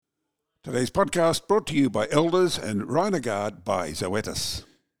Today's podcast brought to you by Elders and Rhinogard by Zoetis.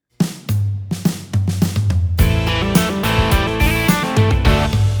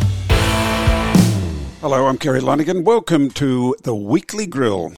 Hello, I'm Kerry Lonergan. Welcome to the Weekly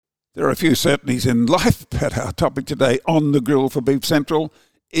Grill. There are a few certainties in life, but our topic today on the grill for Beef Central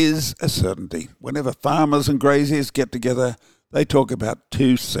is a certainty. Whenever farmers and graziers get together, they talk about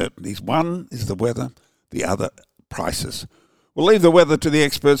two certainties. One is the weather, the other prices. We'll leave the weather to the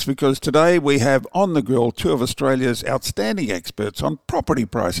experts because today we have on the grill two of Australia's outstanding experts on property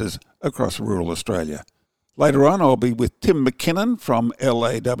prices across rural Australia. Later on, I'll be with Tim McKinnon from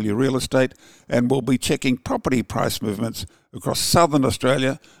LAW Real Estate, and we'll be checking property price movements across southern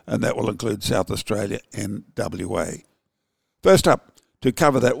Australia, and that will include South Australia and WA. First up, to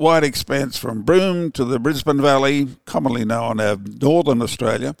cover that wide expanse from Broome to the Brisbane Valley, commonly known as Northern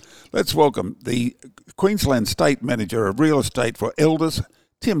Australia, let's welcome the Queensland State Manager of Real Estate for Elders,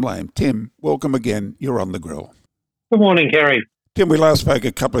 Tim Lame. Tim, welcome again. You're on the grill. Good morning, Kerry. Tim, we last spoke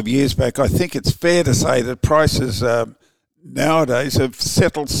a couple of years back. I think it's fair to say that prices nowadays have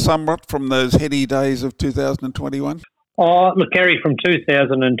settled somewhat from those heady days of 2021. Look, Kerry, from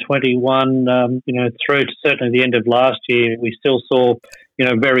 2021, through to certainly the end of last year, we still saw,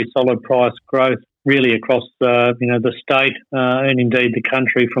 very solid price growth really across, the state and indeed the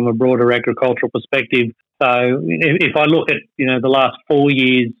country from a broader agricultural perspective. So if I look at, the last 4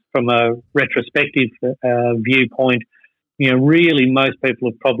 years from a retrospective viewpoint, really most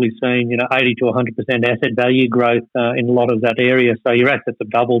people have probably seen, 80 to 100% asset value growth in a lot of that area. So your assets have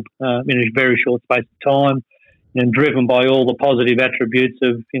doubled in a very short space of time. And driven by all the positive attributes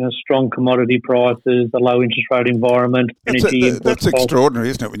of, strong commodity prices, a low interest rate environment. That's extraordinary,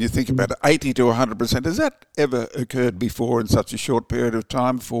 isn't it, when you think about it, 80 to 100%. Has that ever occurred before in such a short period of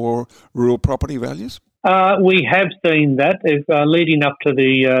time for rural property values? We have seen that. Leading up to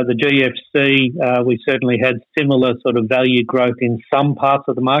the GFC, we certainly had similar sort of value growth in some parts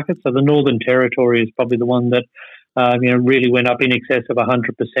of the market. So the Northern Territory is probably the one that really went up in excess of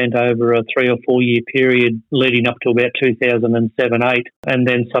 100% over a 3 or 4 year period leading up to about 2007-8. And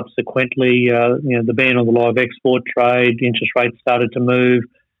then subsequently, the ban on the live export trade, interest rates started to move.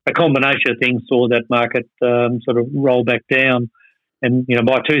 A combination of things saw that market sort of roll back down. And,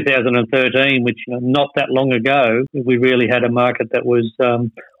 by 2013, which not that long ago, we really had a market that was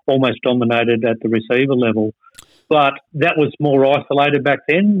almost dominated at the receiver level. But that was more isolated back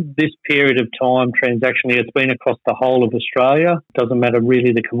then. This period of time, transactionally, it's been across the whole of Australia. It doesn't matter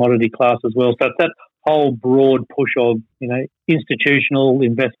really the commodity class as well. So it's that whole broad push of, institutional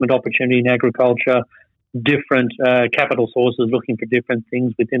investment opportunity in agriculture, different capital sources looking for different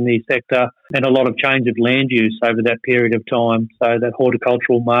things within the sector, and a lot of change of land use over that period of time. So that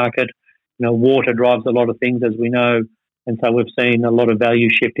horticultural market, water drives a lot of things, as we know. And so we've seen a lot of value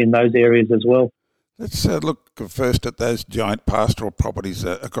shift in those areas as well. Let's look first at those giant pastoral properties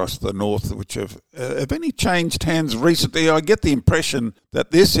across the north, which have any changed hands recently? I get the impression that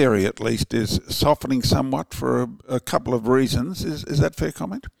this area, at least, is softening somewhat for a couple of reasons. Is that fair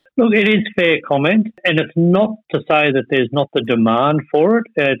comment? Look, it is fair comment, and it's not to say that there's not the demand for it.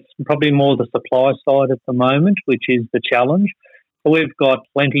 It's probably more the supply side at the moment, which is the challenge. We've got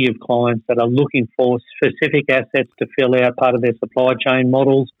plenty of clients that are looking for specific assets to fill out part of their supply chain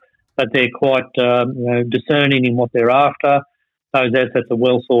models, but they're quite discerning in what they're after. Those assets are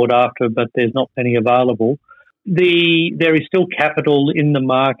well sought after, but there's not many available. There is still capital in the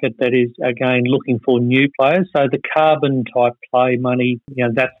market that is, again, looking for new players. So the carbon-type play money,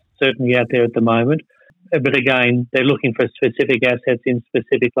 that's certainly out there at the moment. But again, they're looking for specific assets in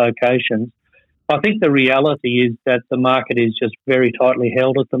specific locations. I think the reality is that the market is just very tightly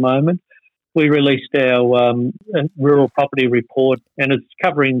held at the moment. We released our rural property report, and it's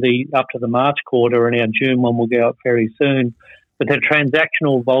covering the up to the March quarter, and our June one will go out very soon. But the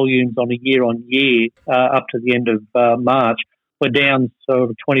transactional volumes on a year-on-year up to the end of March were down sort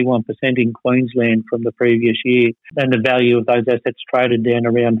of 21% in Queensland from the previous year, and the value of those assets traded down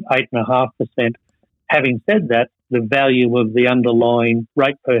around 8.5%. Having said that, the value of the underlying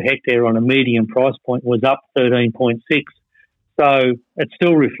rate per hectare on a median price point was up 13.6%. So it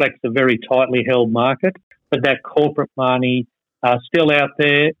still reflects a very tightly held market, but that corporate money still out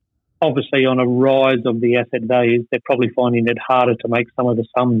there. Obviously, on a rise of the asset values, they're probably finding it harder to make some of the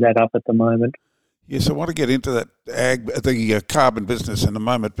sums add up at the moment. Yes, I want to get into that the carbon business in a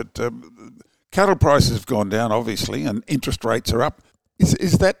moment, but cattle prices have gone down, obviously, and interest rates are up.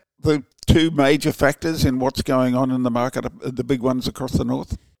 Is that the two major factors in what's going on in the market, the big ones across the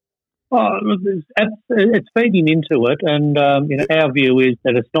north? It's feeding into it, and our view is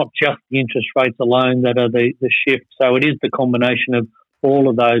that it's not just the interest rates alone that are the shift. So it is the combination of all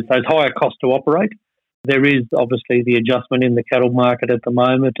of those higher costs to operate. There is obviously the adjustment in the cattle market at the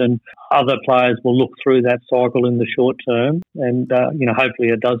moment, and other players will look through that cycle in the short term, and hopefully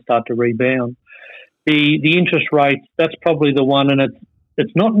it does start to rebound. The interest rates, that's probably the one, and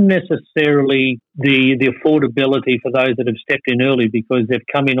it's not necessarily the affordability for those that have stepped in early, because they've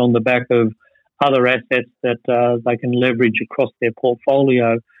come in on the back of other assets that they can leverage across their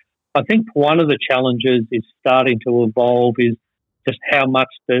portfolio. I think one of the challenges is starting to evolve is just how much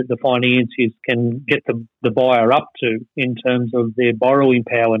the financiers can get the buyer up to in terms of their borrowing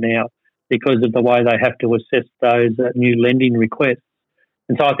power now, because of the way they have to assess those new lending requests.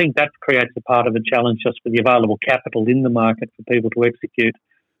 And so I think that creates a part of a challenge just for the available capital in the market for people to execute.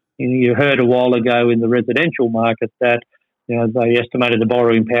 You heard a while ago in the residential market that they estimated the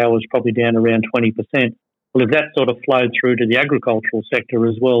borrowing power was probably down around 20%. Well, if that sort of flowed through to the agricultural sector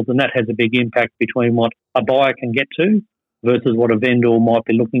as well, then that has a big impact between what a buyer can get to versus what a vendor might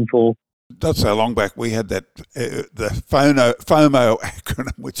be looking for. Not so long back, we had that the FOMO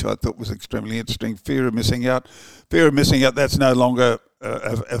acronym, which I thought was extremely interesting. Fear of missing out. Fear of missing out, that's no longer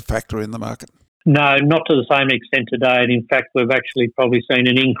a factor in the market. No, not to the same extent today. And in fact, we've actually probably seen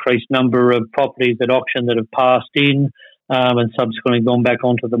an increased number of properties at auction that have passed in and subsequently gone back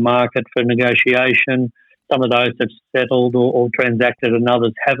onto the market for negotiation. Some of those have settled or transacted and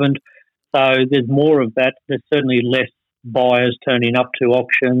others haven't. So there's more of that. There's certainly less buyers turning up to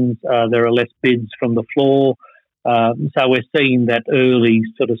auctions. There are less bids from the floor. So we're seeing that early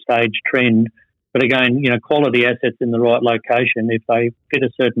sort of stage trend. But again, quality assets in the right location, if they fit a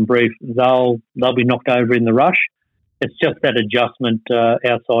certain brief, they'll be knocked over in the rush. It's just that adjustment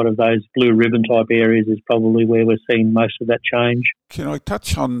outside of those blue ribbon type areas is probably where we're seeing most of that change. Can I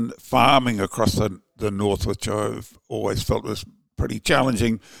touch on farming across the north, which I've always felt was pretty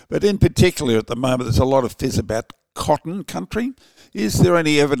challenging, but in particular at the moment there's a lot of fizz about cotton country. Is there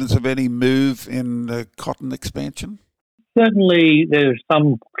any evidence of any move in cotton expansion? Certainly there's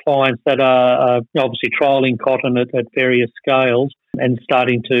some clients that are obviously trialling cotton at various scales and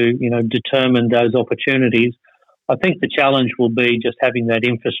starting to determine those opportunities. I think the challenge will be just having that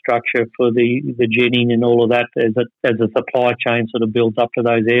infrastructure for the ginning and all of that as a supply chain sort of builds up to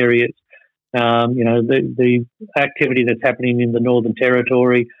those areas. The activity that's happening in the Northern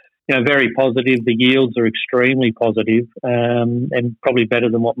Territory, very positive. The yields are extremely positive and probably better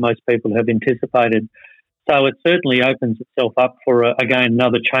than what most people have anticipated. So it certainly opens itself up for, again,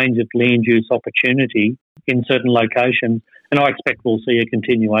 another change of land use opportunity in certain locations. And I expect we'll see a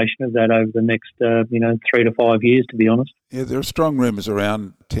continuation of that over the next, 3 to 5 years, to be honest. Yeah, there are strong rumours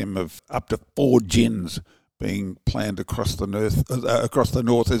around, Tim, of up to 4 gins being planned across the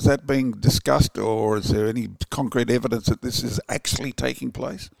north. Is that being discussed, or is there any concrete evidence that this is actually taking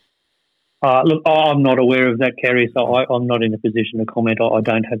place? Look, I'm not aware of that, Kerry, so I'm not in a position to comment. I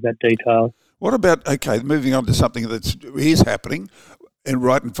don't have that detail. What about, moving on to something that is happening and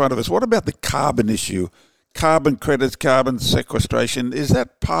right in front of us, what about the carbon issue? Carbon credits, carbon sequestration, is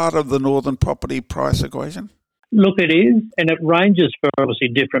that part of the northern property price equation? Look, it is, and it ranges for obviously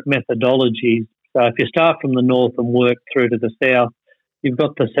different methodologies. So if you start from the north and work through to the south, you've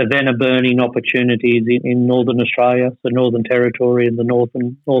got the savanna burning opportunities in northern Australia, the Northern Territory and the north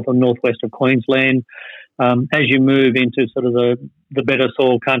and northwest of Queensland. As you move into sort of the better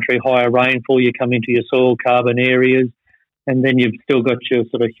soil country, higher rainfall, you come into your soil carbon areas, and then you've still got your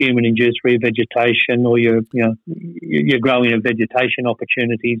sort of human-induced revegetation or your growing of vegetation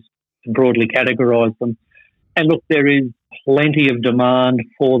opportunities, to broadly categorise them. And look, there is plenty of demand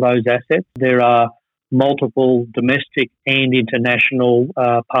for those assets. There are multiple domestic and international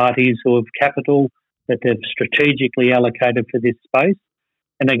parties who have capital that they've strategically allocated for this space.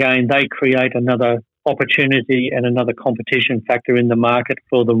 And again, they create another opportunity and another competition factor in the market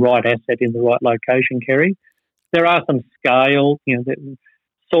for the right asset in the right location, Kerry. There are some scale, the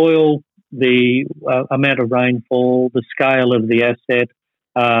soil, the amount of rainfall, the scale of the asset,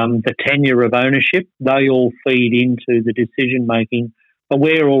 the tenure of ownership, they all feed into the decision making. But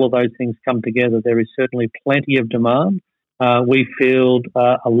where all of those things come together, there is certainly plenty of demand. We field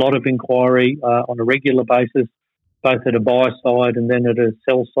a lot of inquiry on a regular basis, both at a buy side and then at a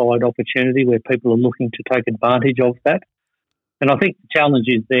sell side opportunity where people are looking to take advantage of that. And I think the challenge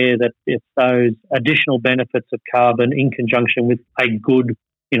is there that it's those additional benefits of carbon in conjunction with a good,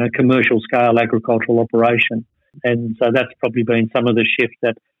 commercial scale agricultural operation. And so that's probably been some of the shift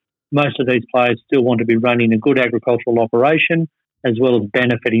that most of these players still want to be running a good agricultural operation as well as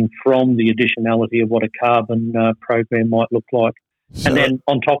benefiting from the additionality of what a carbon program might look like. So, and then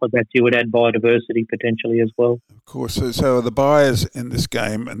on top of that, you would add biodiversity potentially as well. Of course. So are the buyers in this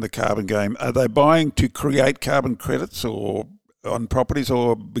game, in the carbon game, are they buying to create carbon credits or on properties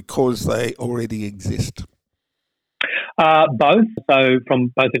or because they already exist? Both. So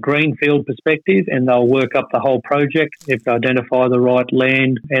from both a greenfield perspective, and they'll work up the whole project if they identify the right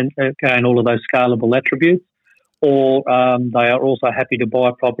land and again all of those scalable attributes. Or they are also happy to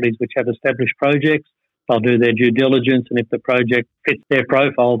buy properties which have established projects. They'll do their due diligence, and if the project fits their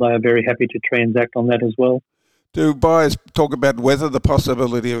profile, they are very happy to transact on that as well. Do buyers talk about whether the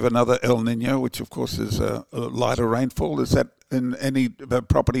possibility of another El Nino, which of course is a lighter rainfall, is that in any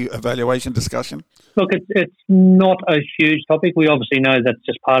property evaluation discussion? Look, it's not a huge topic. We obviously know that's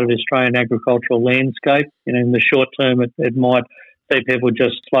just part of the Australian agricultural landscape. In the short term, it might see people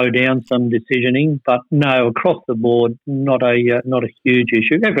just slow down some decisioning, but no, across the board, not a huge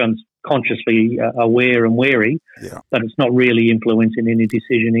issue. Everyone's consciously aware and wary, but it's not really influencing any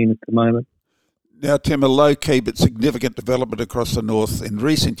decisioning at the moment. Now, Tim, a low-key but significant development across the north in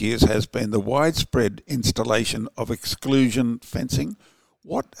recent years has been the widespread installation of exclusion fencing.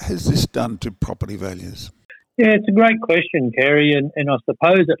 What has this done to property values? Yeah, it's a great question, Kerry, and I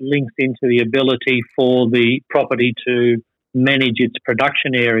suppose it links into the ability for the property to manage its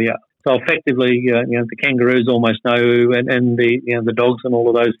production area. So effectively, the kangaroos almost know, and the dogs and all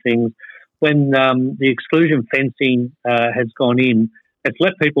of those things. When the exclusion fencing has gone in, it's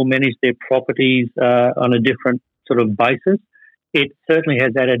let people manage their properties on a different sort of basis. It certainly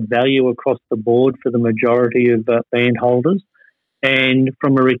has added value across the board for the majority of landholders. And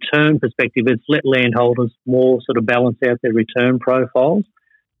from a return perspective, it's let landholders more sort of balance out their return profiles.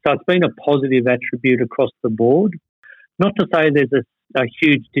 So it's been a positive attribute across the board. Not to say there's a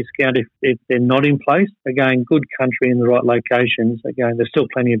huge discount if they're not in place. Again, good country in the right locations. Again, there's still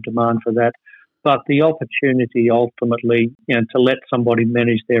plenty of demand for that. But the opportunity ultimately, to let somebody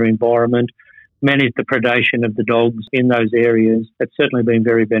manage their environment, manage the predation of the dogs in those areas, it's certainly been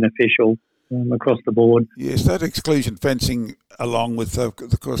very beneficial across the board. Yes, that exclusion fencing, along with, of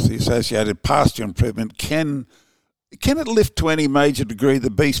course, the associated pasture improvement, can it lift to any major degree the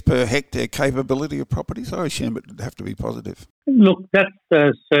beast per hectare capability of properties? I assume it would have to be positive. Look, that's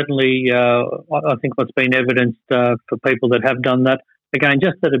certainly, I think, what's been evidenced for people that have done that. Again,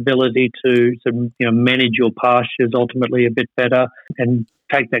 just that ability to manage your pastures ultimately a bit better and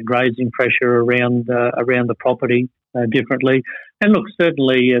take that grazing pressure around the property differently. And look,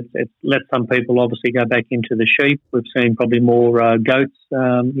 certainly it's let some people obviously go back into the sheep. We've seen probably more goats,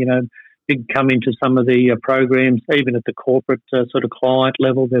 big come into some of the programs, even at the corporate sort of client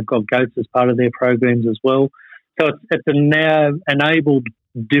level. They've got goats as part of their programs as well. So it's now enabled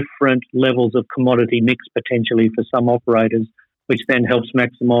different levels of commodity mix potentially for some operators, which then helps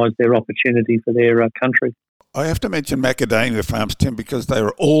maximise their opportunity for their country. I have to mention macadamia farms, Tim, because they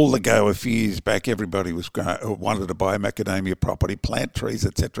were all the go a few years back. Everybody wanted to buy a macadamia property, plant trees,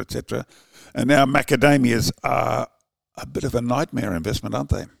 etc., etc. And now macadamias are a bit of a nightmare investment, aren't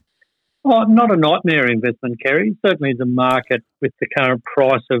they? Oh, not a nightmare investment, Kerry. Certainly the market with the current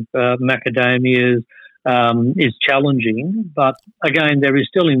price of macadamias is challenging. But again, there is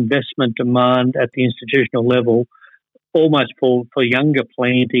still investment demand at the institutional level, almost for younger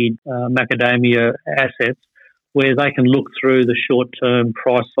planted macadamia assets, where they can look through the short-term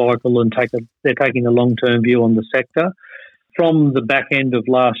price cycle and they're taking a long-term view on the sector. From the back end of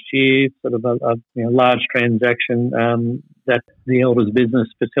last year, sort of a large transaction that the Elders business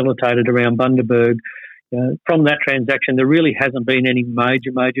facilitated around Bundaberg, from that transaction, there really hasn't been any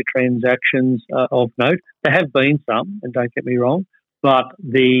major transactions of note. There have been some, and don't get me wrong, but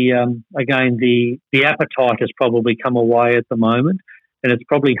the appetite has probably come away at the moment, and it's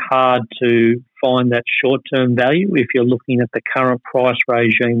probably hard to find that short-term value if you're looking at the current price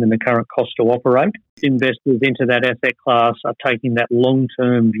regime and the current cost to operate. Investors into that asset class are taking that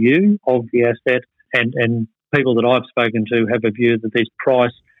long-term view of the asset, and people that I've spoken to have a view that these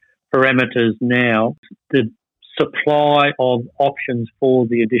price parameters now, the supply of options for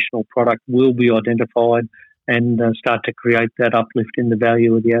the additional product will be identified and start to create that uplift in the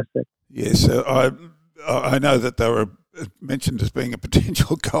value of the asset. Yes, I know that they were mentioned as being a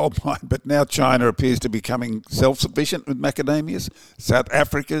potential gold mine, but now China appears to be becoming self-sufficient with macadamias. South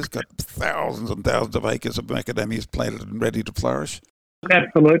Africa's got thousands and thousands of acres of macadamias planted and ready to flourish.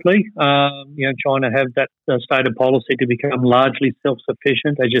 Absolutely. China have that stated policy to become largely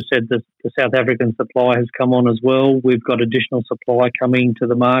self-sufficient. As you said, the South African supply has come on as well. We've got additional supply coming to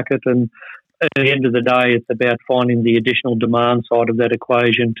the market, and at the end of the day, it's about finding the additional demand side of that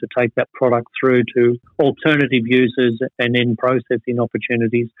equation to take that product through to alternative uses and in processing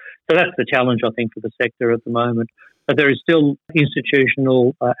opportunities. So that's the challenge, I think, for the sector at the moment. But there is still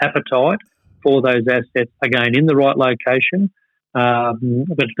institutional appetite for those assets, again, in the right location,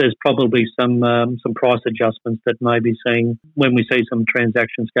 But there's probably some price adjustments that may be seen when we see some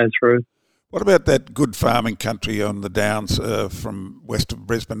transactions go through. What about that good farming country on the Downs from west of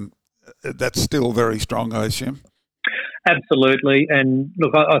Brisbane? That's still very strong, I assume? Absolutely. And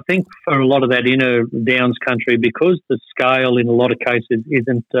look, I think for a lot of that inner Downs country, because the scale in a lot of cases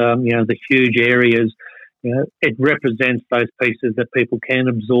isn't, the huge areas, it represents those pieces that people can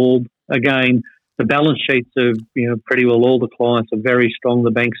absorb. Again, the balance sheets of, pretty well all the clients are very strong.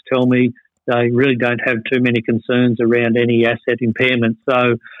 The banks tell me they really don't have too many concerns around any asset impairment.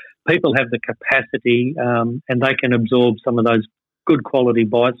 So people have the capacity and they can absorb some of those good quality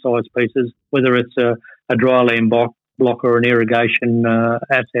bite-sized pieces, whether it's a dryland block or an irrigation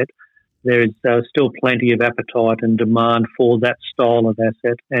asset. There is still plenty of appetite and demand for that style of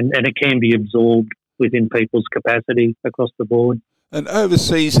asset, and it can be absorbed within people's capacity across the board. And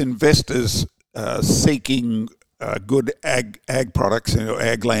overseas investors seeking good ag products,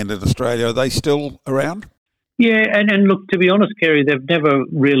 ag land in Australia, are they still around? Yeah, and look, to be honest, Kerry, they've never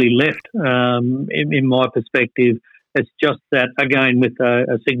really left, in my perspective. It's just that, again, with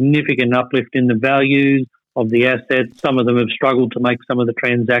a significant uplift in the values of the assets, some of them have struggled to make some of the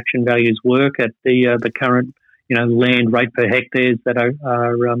transaction values work at the current, land rate per hectares that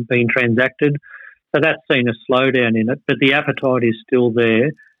are being transacted. So that's seen a slowdown in it, but the appetite is still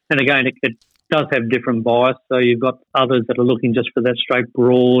there. And again, it does have different bias. So you've got others that are looking just for that straight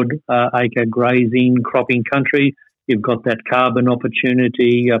broad acre grazing, cropping country. You've got that carbon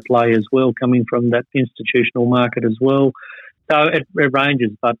opportunity play as well, coming from that institutional market as well. So it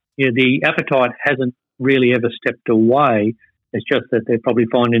ranges, but the appetite hasn't really ever stepped away. It's just that they're probably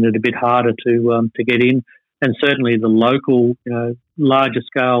finding it a bit harder to get in. And certainly the local, larger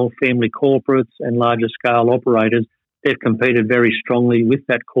scale family corporates and larger scale operators, they've competed very strongly with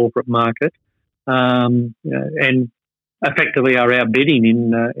that corporate market, and effectively are outbidding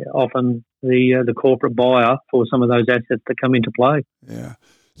in often the corporate buyer for some of those assets that come into play. Yeah.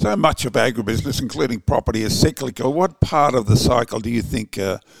 So much of agribusiness, including property, is cyclical. What part of the cycle do you think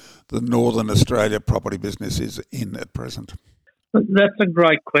the Northern Australia property business is in at present? That's a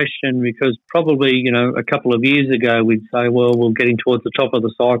great question, because probably, a couple of years ago we'd say, well, we're getting towards the top of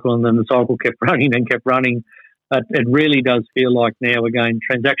the cycle, and then the cycle kept running and kept running. But it really does feel like now, again,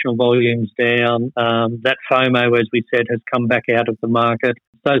 transactional volumes down. That FOMO, as we said, has come back out of the market.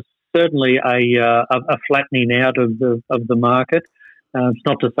 So certainly a flattening out of the market. It's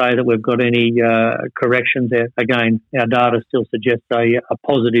not to say that we've got any corrections there. Again, our data still suggests a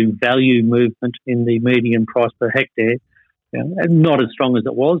positive value movement in the median price per hectare. Not as strong as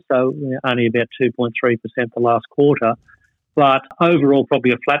it was, so only about 2.3% the last quarter. But overall,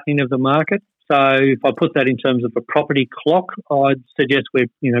 probably a flattening of the market. So if I put that in terms of a property clock, I'd suggest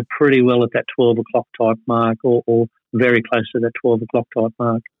we're pretty well at that 12 o'clock type mark, or very close to that 12 o'clock type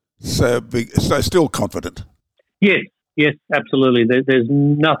mark. So still confident? Yes, absolutely. There's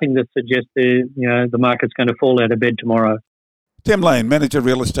nothing that suggests the market's going to fall out of bed tomorrow. Tim Lane, Manager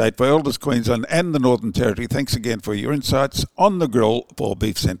Real Estate for Elders, Queensland and the Northern Territory. Thanks again for your insights on the grill for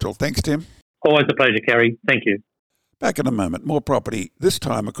Beef Central. Thanks, Tim. Always a pleasure, Kerry. Thank you. Back in a moment, more property, this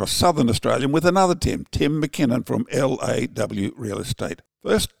time across Southern Australia with another Tim McKinnon from LAW Real Estate.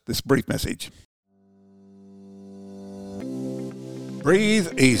 First, this brief message.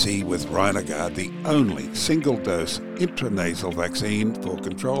 Breathe easy with Rhinogard, the only single-dose intranasal vaccine for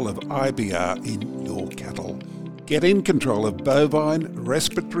control of IBR in your cattle. Get in control of bovine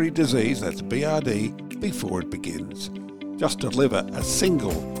respiratory disease, that's BRD, before it begins. Just deliver a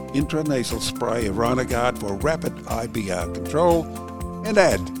single intranasal spray of Rhinogard for rapid IBR control and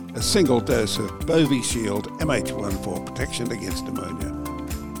add a single dose of Bovishield MH1 for protection against pneumonia.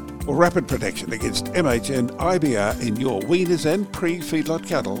 For rapid protection against MH and IBR in your weaners and pre-feedlot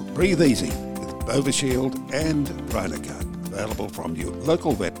cattle, breathe easy with Bovishield and Rhinogard. Available from your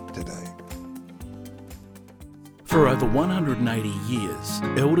local vet today. For over 180 years,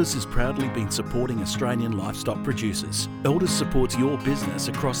 Elders has proudly been supporting Australian livestock producers. Elders supports your business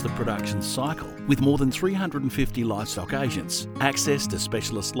across the production cycle with more than 350 livestock agents, access to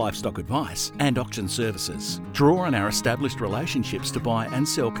specialist livestock advice and auction services. Draw on our established relationships to buy and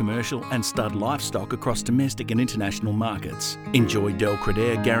sell commercial and stud livestock across domestic and international markets. Enjoy Del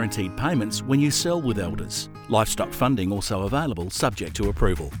Credere guaranteed payments when you sell with Elders. Livestock funding also available subject to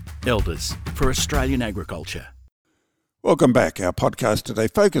approval. Elders, for Australian agriculture. Welcome back. Our podcast today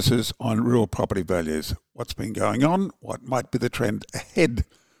focuses on rural property values. What's been going on? What might be the trend ahead?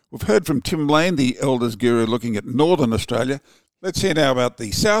 We've heard from Tim Lane, the Elders Guru, looking at Northern Australia. Let's hear now about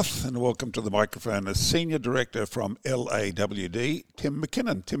the South, and welcome to the microphone as Senior Director from LAWD, Tim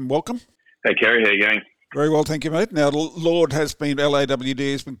McKinnon. Tim, welcome. Hey, Kerry, how are you going? Very well, thank you, mate. Now,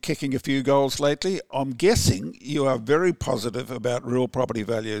 LAWD has been kicking a few goals lately. I'm guessing you are very positive about real property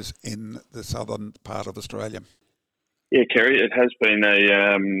values in the southern part of Australia. Yeah, Kerry, it has been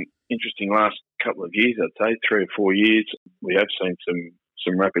a interesting last couple of years, I'd say, 3 or 4 years. We have seen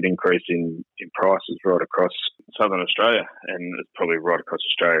some rapid increase in prices right across southern Australia, and it's probably right across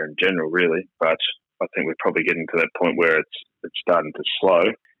Australia in general, really. But I think we're probably getting to that point where it's starting to slow.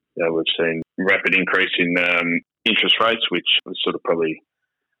 We've seen rapid increase in interest rates, which has sort of probably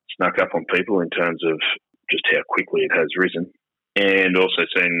snuck up on people in terms of just how quickly it has risen, and also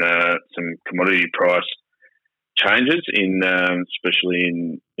seen some commodity price changes especially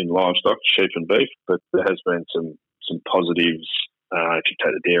in livestock, sheep and beef. But there has been some positives. If you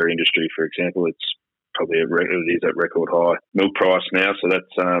take the dairy industry, for example, it's probably it is at record high milk price now, so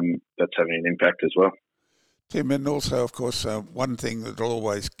that's having an impact as well. Tim, and also, of course, one thing that will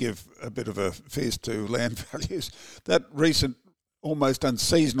always give a bit of a fizz to land values, that recent almost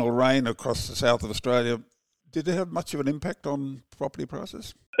unseasonal rain across the south of Australia, did it have much of an impact on property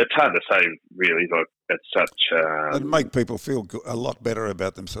prices? It's hard to say, really. Like, it's such... It'd make people feel a lot better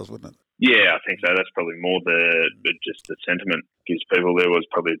about themselves, wouldn't it? Yeah, I think so. That's probably more just the sentiment gives people. There was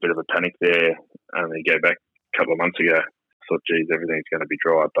probably a bit of a panic there. Only go back a couple of months ago, I thought, geez, everything's going to be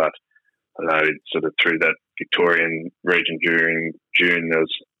dry. But I know sort of through that Victorian region during June, there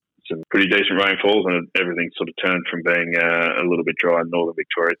was some pretty decent rainfalls, and everything sort of turned from being a little bit dry in northern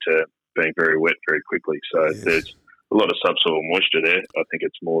Victoria to being very wet very quickly. So yes, there's a lot of subsoil moisture there. I think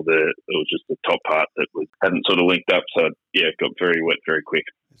it's more it was just the top part that hadn't sort of linked up. So yeah, it got very wet very quick.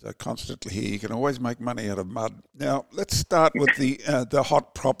 As I constantly hear, you can always make money out of mud. Now let's start with the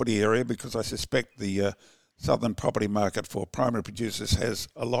hot property area, because I suspect the southern property market for primary producers has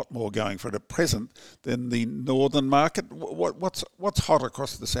a lot more going for it at present than the northern market. What's hot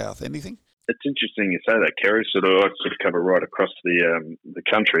across the south? Anything? It's interesting you say that, Kerry. I sort of cover right across the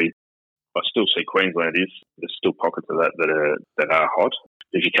country. I still see Queensland there's still pockets of that are hot.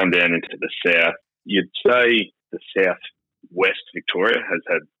 If you come down into the south, you'd say the southwest Victoria has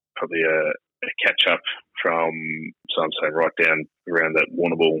had probably a catch up from, so I'm saying right down around that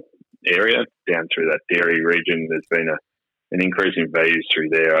Warrnambool area, down through that dairy region. There's been an increase in values through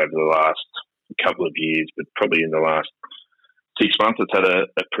there over the last couple of years, but probably in the last 6 months it's had a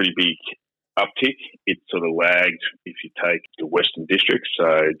pretty big uptick. It sort of lagged if you take the Western District,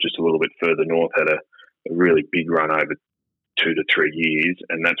 so just a little bit further north had a really big run over 2 to 3 years,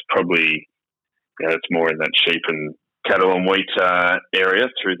 and that's probably it's more in that sheep and cattle and wheat area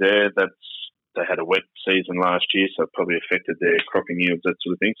through there. They had a wet season last year, so it probably affected their cropping yields, that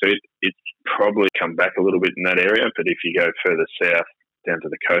sort of thing. So it's probably come back a little bit in that area, but if you go further south down to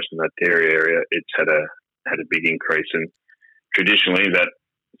the coast in that dairy area, it's had a big increase. And traditionally that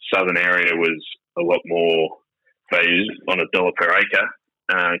southern area was a lot more valued on $1 per acre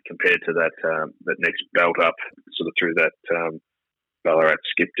compared to that next belt up sort of through that Ballarat,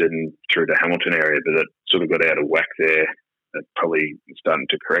 Skipton through to Hamilton area, but it sort of got out of whack there. It's probably starting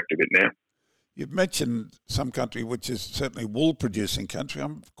to correct a bit now. You've mentioned some country which is certainly wool-producing country.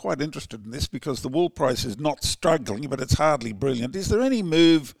 I'm quite interested in this because the wool price is not struggling, but it's hardly brilliant. Is there any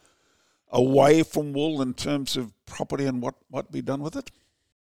move away from wool in terms of property and what be done with it?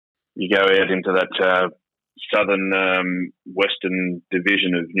 You go out into that southern western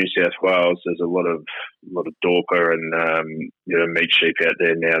division of New South Wales. There's a lot of Dorper and meat sheep out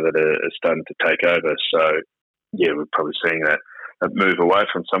there now that are starting to take over. So yeah, we're probably seeing that move away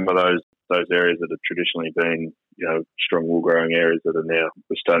from some of those areas that have traditionally been, strong wool growing areas that are now,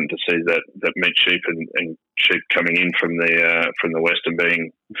 we're starting to see that meat sheep and sheep coming in from the west and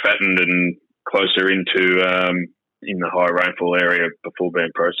being fattened and closer into in the high rainfall area before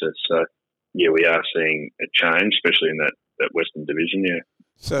being processed. So yeah, we are seeing a change, especially in that western division. Yeah.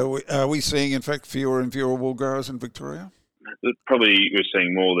 So are we seeing, in fact, fewer and fewer wool growers in Victoria? Probably we're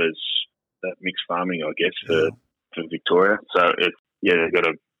seeing more. There's that mixed farming, I guess, for Victoria. So they've got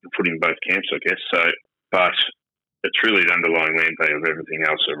to put in both camps, I guess. So, but it's really the underlying land value of everything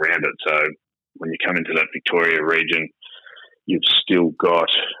else around it. So when you come into that Victoria region, you've still got,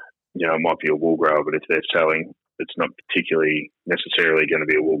 it might be a wool grower, but if they're selling, it's not particularly necessarily going to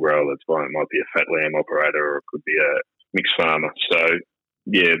be a wool grower that's buying. It might be a fat lamb operator, or it could be a mixed farmer. So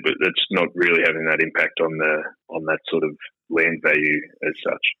yeah, but it's not really having that impact on that sort of land value as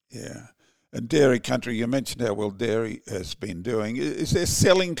such. Yeah. And dairy country, you mentioned how well dairy has been doing. Is there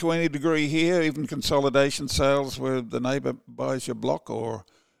selling to any degree here, even consolidation sales where the neighbour buys your block, or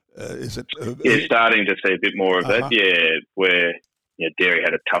is it... starting to see a bit more of that, where dairy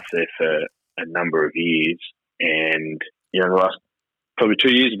had it tough there for a number of years. And, the last probably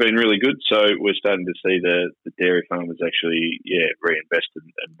 2 years have been really good. So we're starting to see the dairy farmers actually, reinvest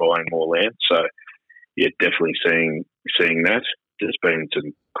and buying more land. So, definitely seeing that. There's been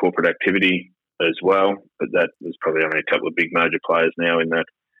some corporate activity as well, but there's probably only a couple of big major players now in that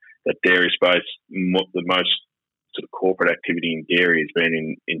dairy space. The most sort of corporate activity in dairy has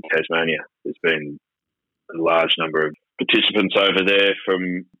been in Tasmania. There's been a large number of participants over there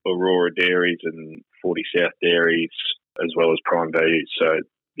from Aurora Dairies and 40 South Dairies, as well as Prime Value. So,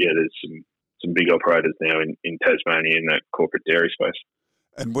 there's some big operators now in Tasmania in that corporate dairy space.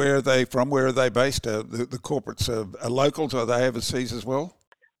 And where are they from? Where are they based? The corporates are locals? Are they overseas as well?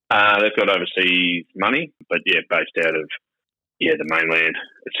 They've got overseas money, but, based out of, the mainland,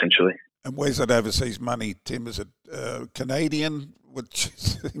 essentially. And where's that overseas money, Tim? Is it Canadian, which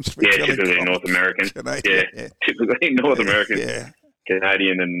seems to be typically North American. Canadian, typically North American.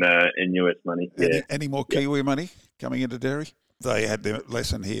 Canadian and US money. Any more Kiwi money coming into dairy? They had their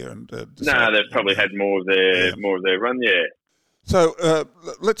lesson here, and they've probably had more of their run. So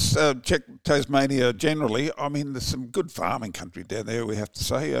let's check Tasmania generally. I mean, there's some good farming country down there, we have to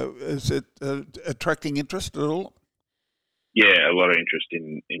say. Is it attracting interest at all? Yeah, a lot of interest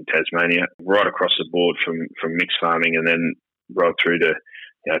in Tasmania, right across the board from mixed farming, and then right through to,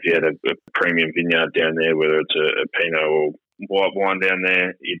 if you had a premium vineyard down there, whether it's a Pinot or white wine down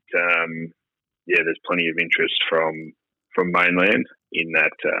there, there's plenty of interest from mainland in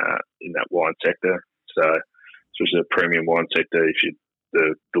that wine sector. So, especially the premium wine sector,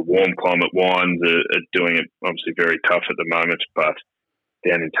 the warm climate wines are doing it obviously very tough at the moment, but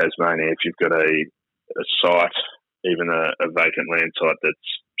down in Tasmania, if you've got a site, even a vacant land site that's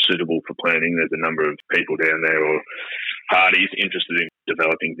suitable for planting, there's a number of people down there or parties interested in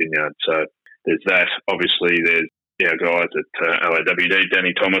developing vineyards. So there's that. Obviously, there's our guys at LAWD,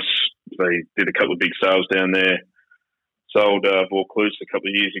 Danny Thomas. They did a couple of big sales down there. Sold Vaucluse a couple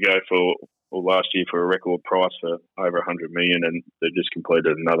of years ago last year for a record price for over $100 million, and they've just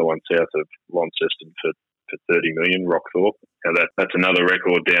completed another one south of Launceston for $30 million, Rockthorpe. Now that's another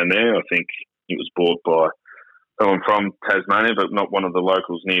record down there. I think it was bought by someone from Tasmania, but not one of the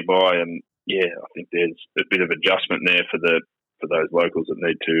locals nearby. And I think there's a bit of adjustment there for those locals that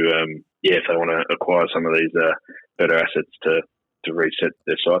need to, if they want to acquire some of these better assets to reset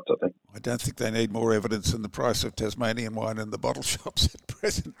their sites, I think. I don't think they need more evidence than the price of Tasmanian wine in the bottle shops at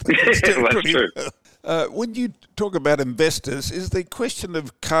present. That's true. When you talk about investors, is the question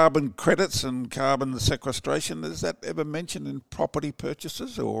of carbon credits and carbon sequestration, is that ever mentioned in property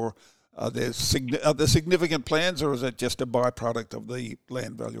purchases, or are there significant plans, or is it just a byproduct of the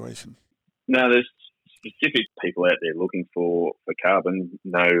land valuation? No, there's specific people out there looking for carbon.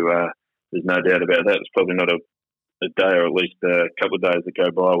 No, there's no doubt about that. It's probably not a day, or at least a couple of days that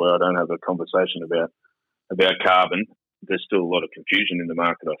go by where I don't have a conversation about carbon. There's still a lot of confusion in the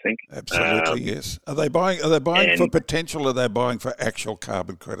market, I think. Absolutely, yes. Are they buying for potential, or are they buying for actual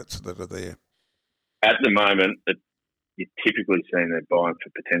carbon credits that are there? At the moment, you're typically seeing they're buying for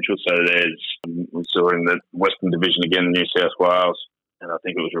potential. So we saw in the Western Division again in New South Wales, and I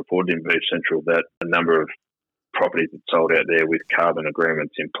think it was reported in Beef Central that a number of properties that sold out there with carbon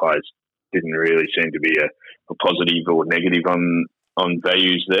agreements in place didn't really seem to be a positive or negative on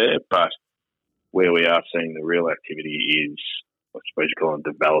values there. But where we are seeing the real activity is, I suppose you call them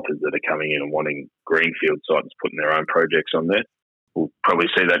developers that are coming in and wanting greenfield sites, putting their own projects on there. We'll probably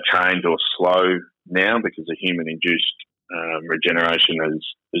see that change or slow now because the human-induced regeneration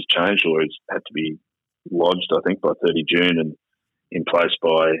has changed, or has had to be lodged, I think, by 30 June and in place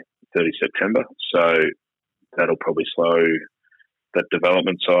by 30 September. So that'll probably slow that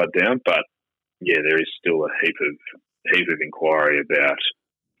development side down. But, there is still a heap of inquiry about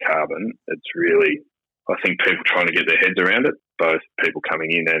carbon. It's really, I think, people trying to get their heads around it, both people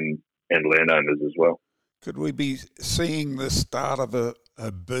coming in and landowners as well. Could we be seeing the start of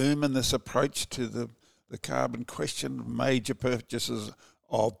a boom in this approach to the carbon question, major purchases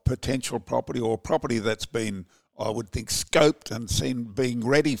of potential property, or property that's been, I would think, scoped and seen being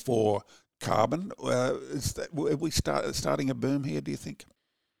ready for carbon? Are we starting a boom here, do you think?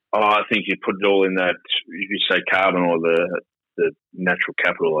 I think you put it all in that, you say carbon or the natural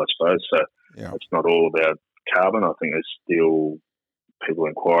capital, I suppose. So It's not all about carbon. I think there's still people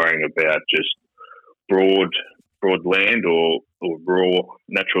inquiring about just broad land or raw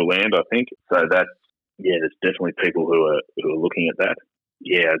natural land, I think. So that, there's definitely people who are looking at that.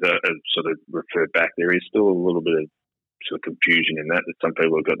 I've sort of referred back, there is still a little bit of sort of confusion in that some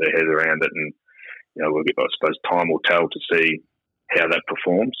people have got their heads around it, and I suppose time will tell to see how that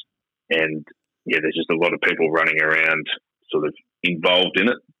performs. And there's just a lot of people running around sort of involved in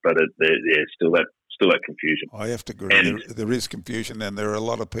it, but there's still that still that confusion. I have to agree. There is confusion, and there are a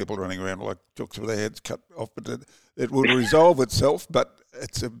lot of people running around like jocks with their heads cut off. But it will resolve itself. But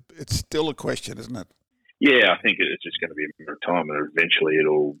it's still a question, isn't it? Yeah, I think it's just going to be a matter of time, and eventually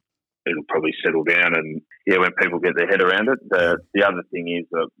it'll probably settle down. And yeah, when people get their head around it, the other thing is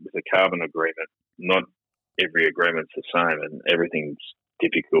that with a carbon agreement, not every agreement's the same, and everything's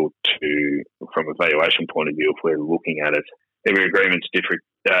difficult from a valuation point of view. If we're looking at it, every agreement's different.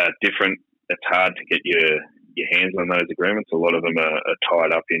 It's hard to get your hands on those agreements. A lot of them are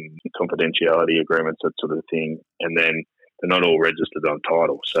tied up in confidentiality agreements, that sort of thing, and then they're not all registered on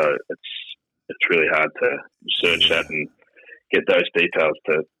title. So it's really hard to search that and get those details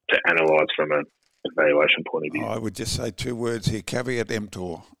to analyse from a valuation point of view. I would just say 2 words here: caveat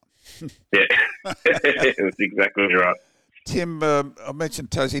emptor. Yeah, that's exactly right. Tim, I mentioned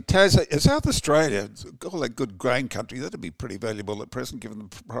Tassie. South Australia, all that good grain country, that'd be pretty valuable at present, given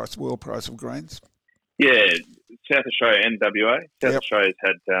the world price of grains. Yeah, South Australia and WA. South Australia's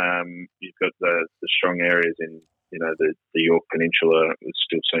had, you've got the strong areas in, the York Peninsula. We're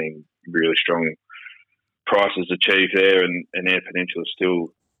still seeing really strong prices achieved there, and Eyre Peninsula is still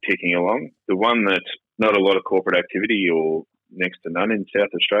ticking along. The one that's not a lot of corporate activity, or next to none, in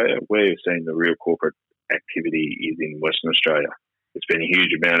South Australia, where you're seeing the real corporate activity is in Western Australia. There's been a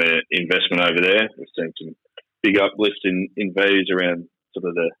huge amount of investment over there. We've seen some big uplifts in values around sort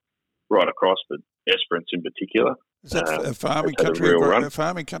of the right across, but Esperance in particular. Is that a farming country, or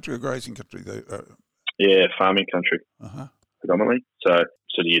grazing country? Yeah, farming country, predominantly. So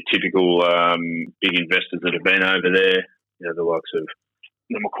sort of your typical big investors that have been over there, the likes of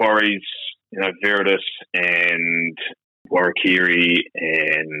the Macquarie's, Veritas and Warrakiri,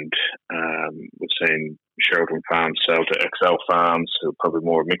 and we've seen Sheraton Farms sell to XL Farms, so probably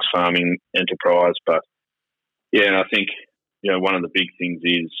more a mixed farming enterprise. But yeah, I think one of the big things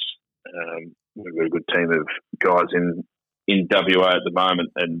is we've got a good team of guys in WA at the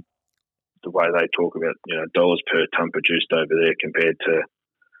moment, and the way they talk about dollars per tonne produced over there compared to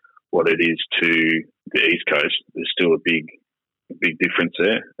what it is to the East Coast, there's still a big difference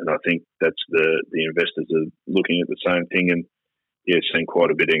there, and I think that's the investors are looking at the same thing, and seeing quite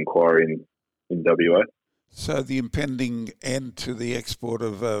a bit of inquiry in WA. So the impending end to the export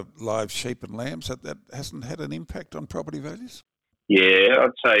of live sheep and lambs, that hasn't had an impact on property values? Yeah,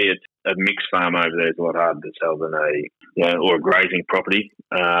 I'd say it's a mixed farm over there is a lot harder to sell than or a grazing property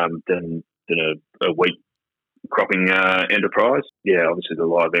than a wheat cropping enterprise. Yeah, obviously the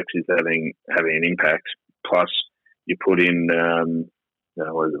live X is having an impact. Plus, you put in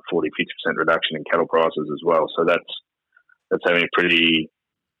 40-50% reduction in cattle prices as well. So that's having a pretty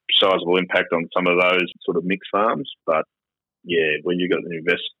sizable impact on some of those sort of mixed farms. But yeah, when you've got the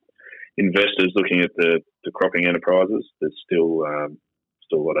investors looking at the cropping enterprises, there's still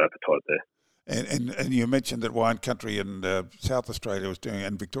a lot of appetite there. And you mentioned that wine country in South Australia was doing,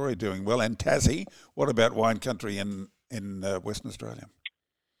 and Victoria doing well, and Tassie. What about wine country in Western Australia?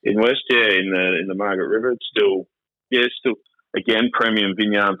 In West, in the Margaret River, it's still again premium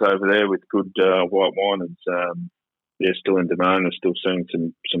vineyards over there with good white wine. It's still in demand. We're still seeing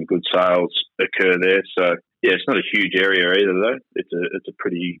some good sales occur there. So yeah, it's not a huge area either though. It's a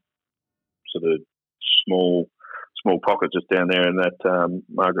pretty sort of small pocket just down there in that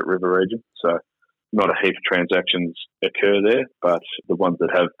Margaret River region. So not a heap of transactions occur there, but the ones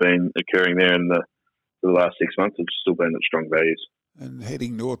that have been occurring there in the last 6 months have still been at strong values. And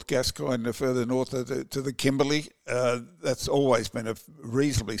heading north, Gascoyne, further north to the Kimberley, that's always been a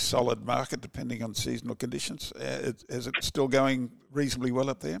reasonably solid market depending on seasonal conditions. Is it still going reasonably well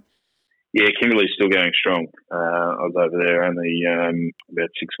up there? Yeah, Kimberley's still going strong. I was over there only about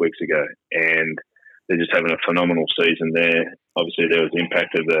 6 weeks ago, and they're just having a phenomenal season there. Obviously, there was the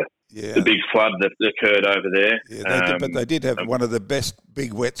impact of the big flood that occurred over there. Yeah, but they did have one of the best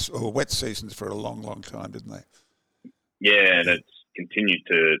big wet seasons for a long, long time, didn't they? Yeah, and it's continued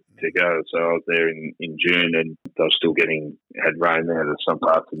to go. So I was there in June, and they were still had rain there. There's some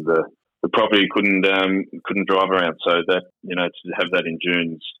parts of the property couldn't drive around. So that to have that in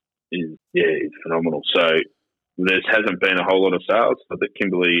June is phenomenal. So there hasn't been a whole lot of sales, but the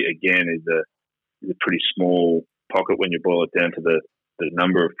Kimberley again is a pretty small pocket when you boil it down to the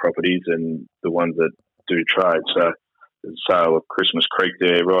number of properties and the ones that do trade. So there's a sale of Christmas Creek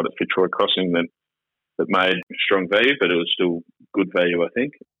there right at Fitzroy Crossing that made strong value, but it was still good value, I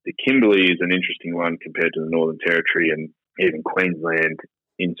think. The Kimberley is an interesting one compared to the Northern Territory and even Queensland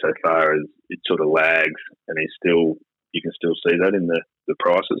insofar as it sort of lags, and you can still see that in the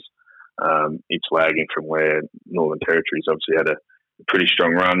prices. It's lagging from where Northern Territory's obviously had a pretty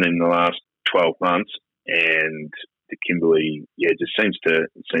strong run in the last 12 months, and the Kimberley, just seems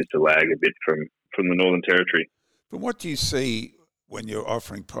to lag a bit from from the Northern Territory. But what do you see when you're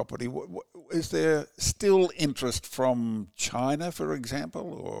offering property? Is there still interest from China, for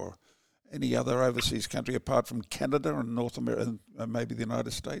example, or any other overseas country apart from Canada and North America and maybe the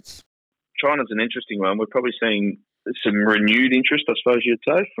United States? China's an interesting one. We're probably seeing some renewed interest, I suppose you'd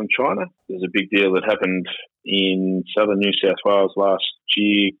say, from China. There's a big deal that happened in southern New South Wales last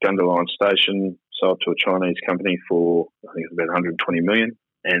year. Gundaline Station sold to a Chinese company for, I think it was about 120 million.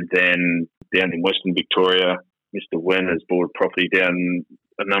 And then down in Western Victoria, Mr. Wen has bought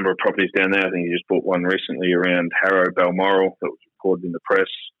a number of properties down there. I think he just bought one recently around Harrow, Balmoral, that was reported in the press.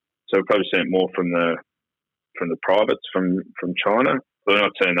 So we're probably seeing more from the privates from China. But we're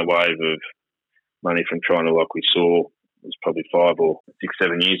not seeing a wave of money from China like we saw, it was probably 5 or 6,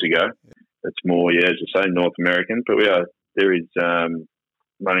 7 years ago. It's more, as I say, North American. But there is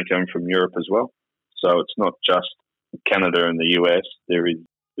money coming from Europe as well. So it's not just Canada and the US.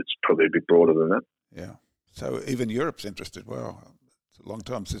 It's probably a bit broader than that. Yeah. So even Europe's interested. Wow. It's a long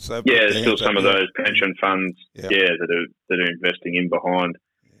time since they've... Yeah, there's still some of those pension funds that are investing in behind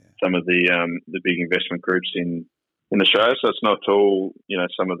some of the big investment groups in Australia. So it's not all,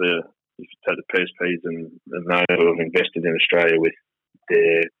 some of the, if you take the PSPs and those who have invested in Australia with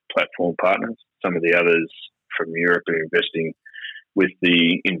their platform partners, some of the others from Europe are investing with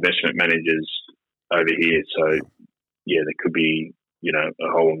the investment managers over here. So, there could be,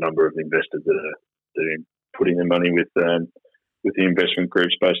 a whole number of investors that are putting their money with the investment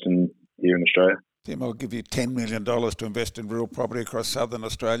groups based here in Australia. Tim, I'll give you $10 million to invest in real property across southern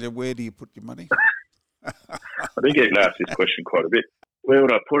Australia. Where do you put your money? I think getting asked this question quite a bit. Where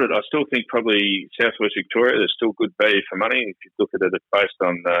would I put it? I still think probably southwest Victoria. There's still good value for money if you look at it based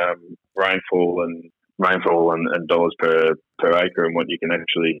on rainfall and dollars per acre and what you can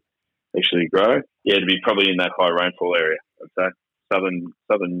actually grow. Yeah, to be probably in that high rainfall area. I'd say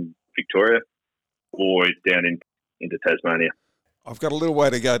southern Victoria or down into Tasmania. I've got a little way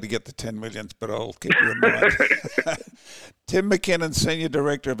to go to get the 10 millions, but I'll keep you in mind. Tim McKinnon, Senior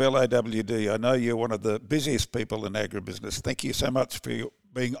Director of LAWD. I know you're one of the busiest people in agribusiness. Thank you so much for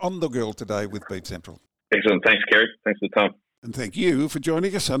being on the grill today with Beef Central. Excellent. Thanks, Kerry. Thanks for the time. And thank you for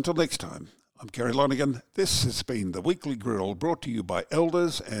joining us. Until next time, I'm Kerry Lonergan. This has been the Weekly Grill, brought to you by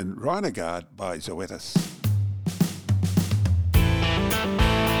Elders and Rhinogard by Zoetis.